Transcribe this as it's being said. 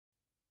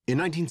In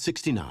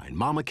 1969,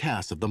 Mama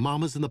Cass of the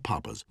Mamas and the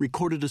Papas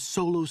recorded a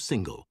solo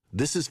single.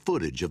 This is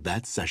footage of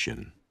that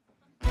session.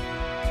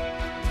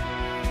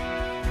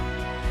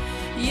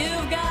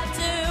 You've got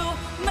to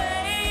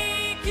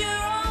make your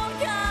own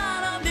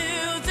kind of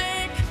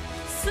music,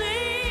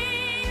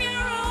 sing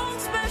your own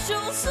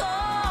special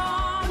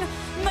song,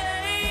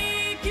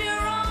 make your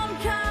own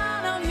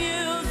kind of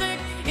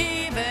music,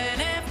 even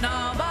if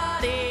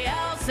nobody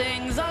else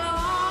sings along.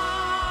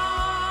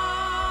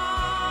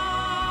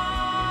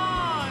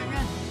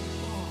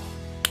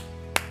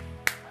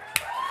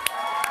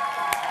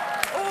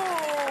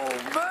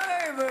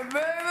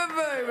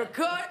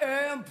 Cut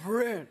and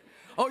print.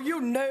 Oh, you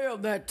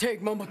nailed that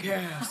take, Mama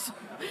Cass.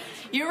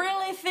 You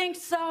really think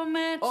so,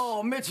 Mitch?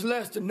 Oh, Mitch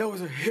Lester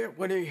knows a hit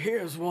when he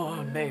hears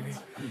one, baby.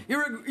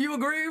 You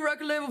agree,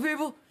 record label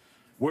people?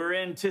 We're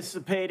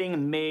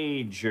anticipating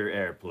major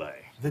airplay.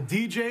 The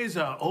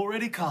DJs are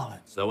already calling.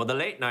 So are the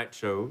late night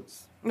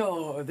shows.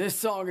 Oh, this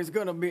song is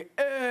gonna be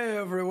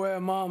everywhere,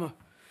 Mama.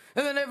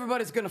 And then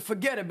everybody's gonna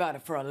forget about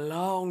it for a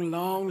long,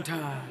 long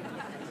time.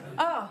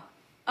 Oh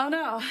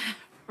no.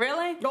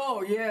 Really?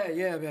 Oh,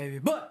 yeah, baby.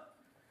 But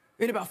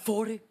in about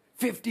 40,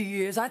 50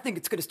 years, I think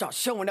it's gonna start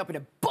showing up in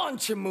a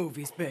bunch of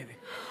movies, baby.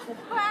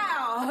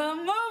 Wow,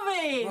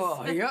 movies!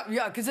 Oh,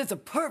 yeah, because it's a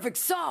perfect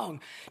song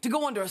to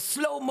go under a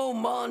slow-mo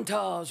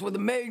montage where the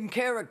main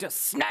character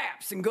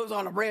snaps and goes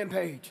on a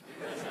rampage.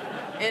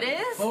 It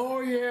is?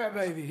 Oh, yeah,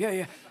 baby,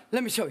 yeah.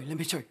 Let me show you.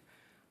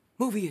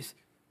 Movie is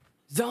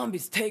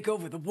zombies take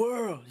over the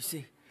world, you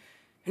see.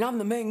 And I'm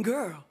the main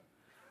girl,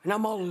 and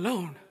I'm all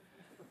alone.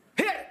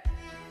 Hit it!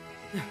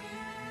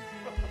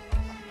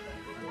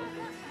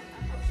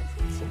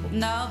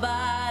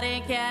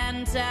 Nobody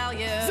can tell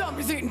you.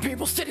 Zombies eating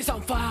people, cities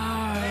on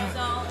fire. There's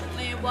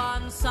only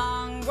one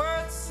song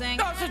worth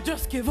singing. I should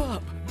just give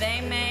up.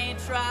 They may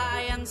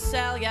try and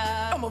sell ya.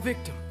 I'm a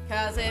victim.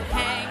 'Cause it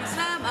hangs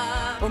them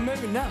up. Or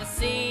maybe not. To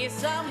see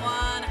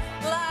someone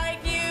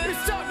like you.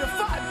 It's time to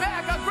fight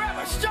back. I'll grab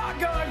a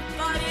shotgun.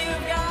 But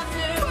you've got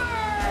to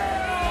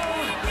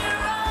make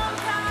your own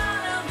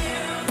kind of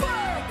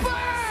music.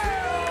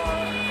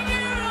 Sing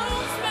your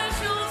own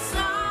special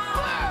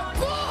song.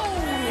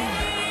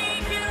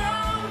 Make your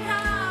own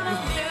kind of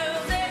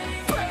music.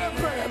 In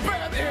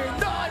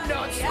the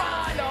nuts,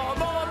 smile on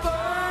my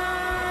face.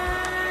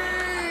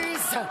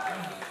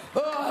 Oh,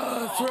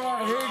 that's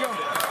right. Here you go.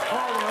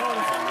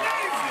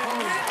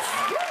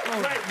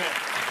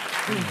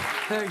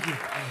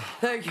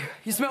 Thank you.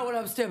 You smell what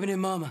I'm stepping in,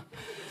 Mama.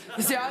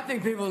 You see, I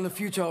think people in the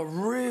future are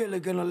really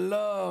gonna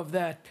love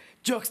that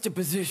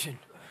juxtaposition.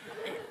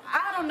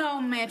 I don't know,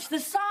 Mitch. The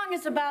song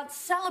is about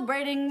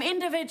celebrating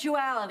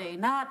individuality,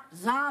 not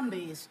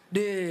zombies.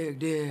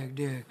 Dig.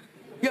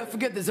 Yeah,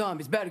 forget the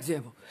zombies. Bad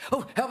example.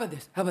 Oh, how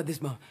about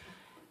this, Mom?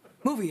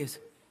 Movie is,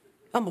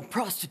 I'm a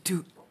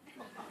prostitute.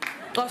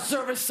 I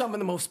service some of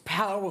the most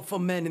powerful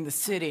men in the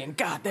city, and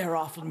God, they're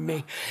awful to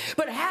me.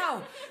 But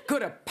how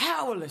could a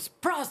powerless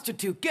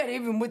prostitute get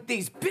even with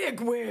these big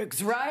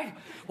wigs, right?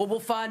 Well,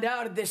 we'll find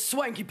out at this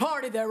swanky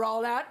party they're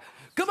all at.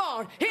 Come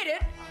on, hit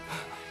it.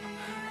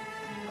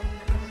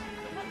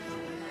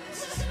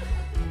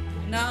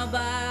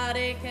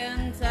 Nobody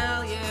can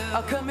tell you.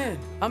 I'll come in.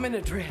 I'm in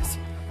a dress.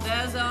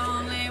 There's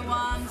only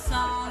one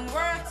song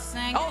worth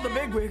singing. All the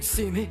bigwigs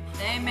see me.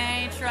 They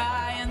may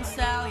try and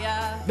sell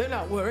ya. They're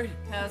not worried.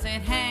 'Cause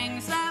it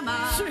hangs them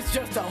up. She's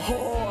just a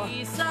whore.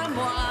 See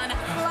someone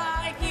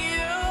like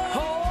you.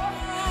 Whore?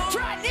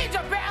 Try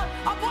ninja bell.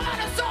 I'll pull out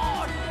a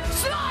sword.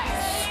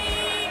 Slice!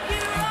 Make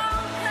your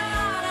own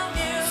kind of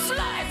music.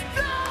 Slice!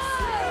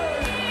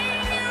 Blood!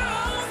 Sing your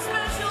own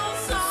special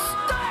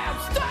song. Stab!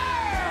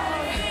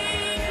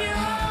 Make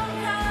your own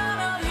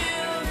kind of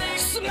music.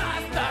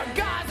 Slice the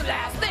guy's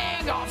last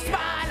thing off,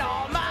 smile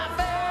on my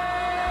face.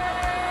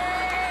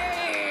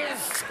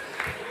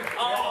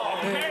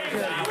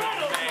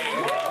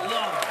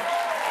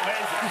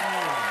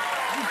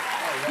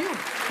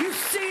 You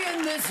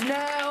seeing this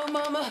now,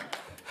 Mama?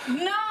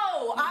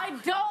 No, I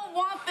don't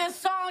want this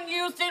song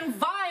used in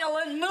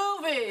violent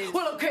movies.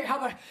 Well, okay, how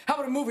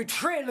about a movie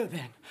trailer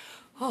then?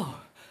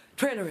 Oh,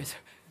 trailer is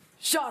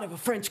shot of a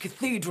French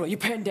cathedral. You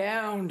pan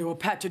down to a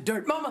patch of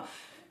dirt. Mama,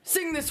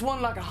 sing this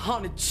one like a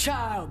haunted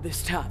child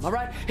this time, all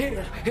right? Hit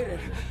it.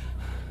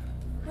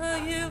 Well,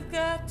 you've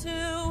got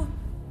to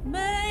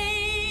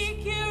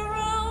make your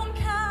own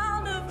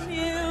kind of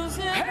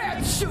music.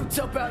 Head shoots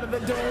up out of the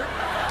dirt.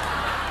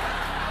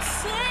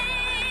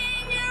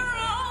 Sing your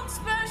own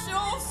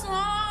special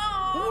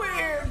song.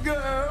 Weird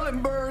girl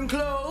in burn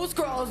clothes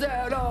crawls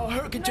out all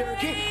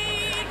herky-jerky.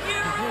 Make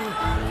your own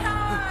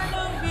kind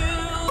of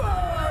music.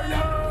 Burn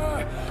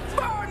her!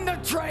 Burn the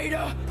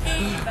traitor!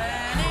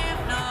 Even if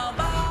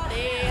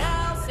nobody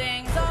else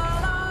sings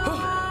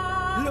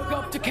along. Look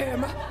up to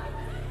camera.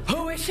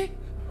 Who is she?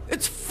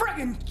 It's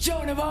friggin'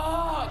 Joan of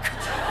Arc!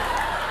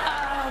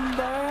 I'm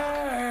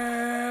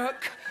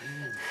back!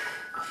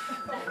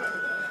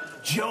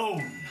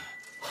 Joan,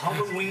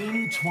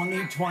 Halloween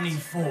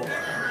 2024.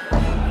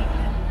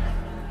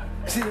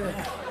 See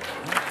that?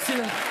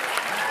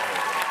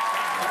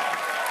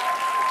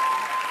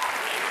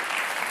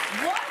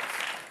 What?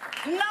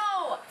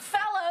 No,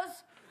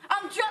 fellas,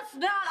 I'm just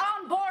not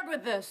on board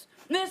with this.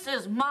 This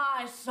is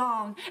my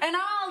song, and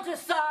I'll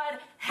decide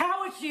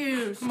how it's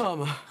used.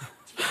 Mama,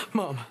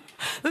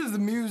 this is the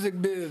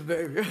music biz,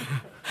 baby.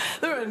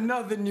 There ain't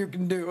nothing you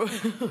can do.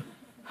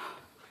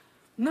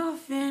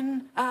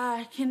 Nothing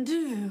I can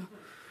do.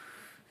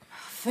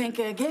 Think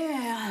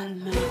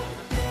again.